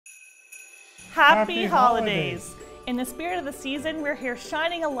Happy holidays! In the spirit of the season, we're here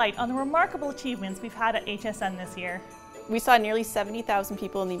shining a light on the remarkable achievements we've had at HSN this year. We saw nearly 70,000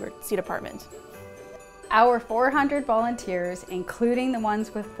 people in the emergency department. Our 400 volunteers, including the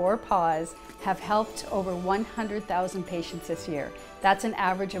ones with 4 paws, have helped over 100,000 patients this year. That's an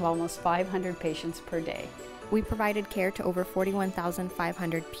average of almost 500 patients per day. We provided care to over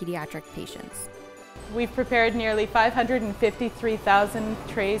 41,500 pediatric patients. We've prepared nearly 553,000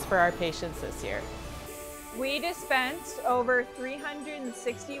 trays for our patients this year. We dispensed over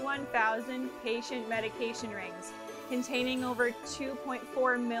 361,000 patient medication rings, containing over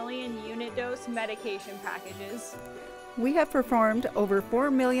 2.4 million unit dose medication packages. We have performed over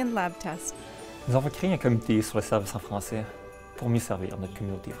 4 million lab tests. Nous avons créé un comité sur le service en français pour mieux servir notre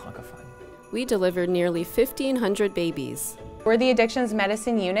communauté francophone. We delivered nearly 1,500 babies. We're the Addictions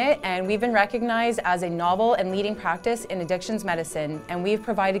Medicine Unit, and we've been recognized as a novel and leading practice in addictions medicine, and we've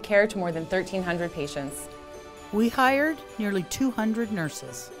provided care to more than 1,300 patients. We hired nearly 200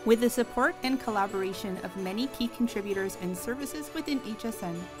 nurses. With the support and collaboration of many key contributors and services within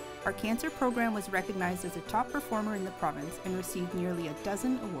HSN, our cancer program was recognized as a top performer in the province and received nearly a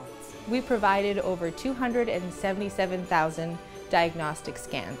dozen awards. We provided over 277,000 diagnostic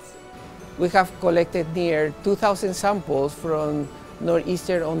scans. We have collected near 2,000 samples from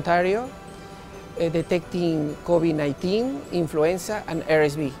Northeastern Ontario, detecting COVID-19, influenza, and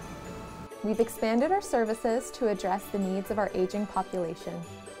RSV. We've expanded our services to address the needs of our aging population.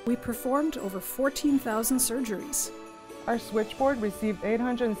 We performed over 14,000 surgeries. Our switchboard received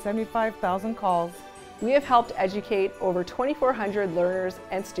 875,000 calls. We have helped educate over 2,400 learners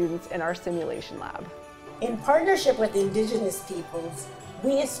and students in our simulation lab. In partnership with Indigenous peoples,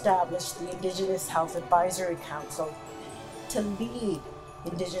 we established the Indigenous Health Advisory Council to lead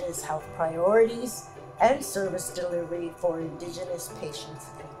Indigenous health priorities and service delivery for Indigenous patients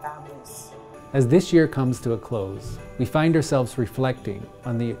and families. As this year comes to a close, we find ourselves reflecting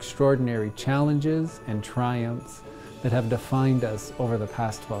on the extraordinary challenges and triumphs that have defined us over the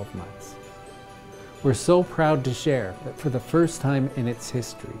past 12 months. We're so proud to share that for the first time in its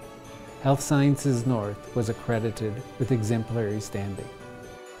history, Health Sciences North was accredited with exemplary standing.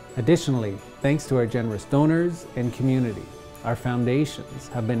 Additionally, thanks to our generous donors and community, our foundations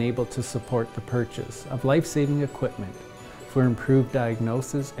have been able to support the purchase of life-saving equipment for improved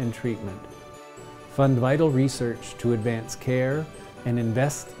diagnosis and treatment, fund vital research to advance care, and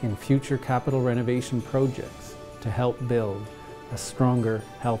invest in future capital renovation projects to help build a stronger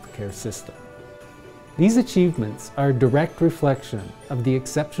healthcare system. These achievements are a direct reflection of the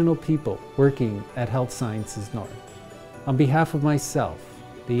exceptional people working at Health Sciences North. On behalf of myself,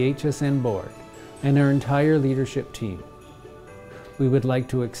 the HSN board, and our entire leadership team, we would like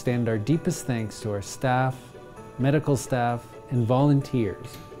to extend our deepest thanks to our staff, medical staff, and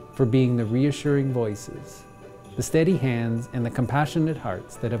volunteers for being the reassuring voices, the steady hands, and the compassionate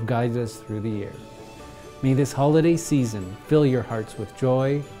hearts that have guided us through the year. May this holiday season fill your hearts with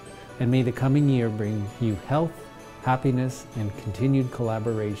joy, and may the coming year bring you health, happiness, and continued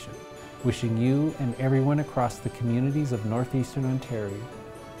collaboration. Wishing you and everyone across the communities of Northeastern Ontario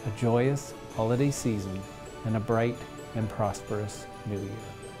a joyous holiday season and a bright and prosperous new year.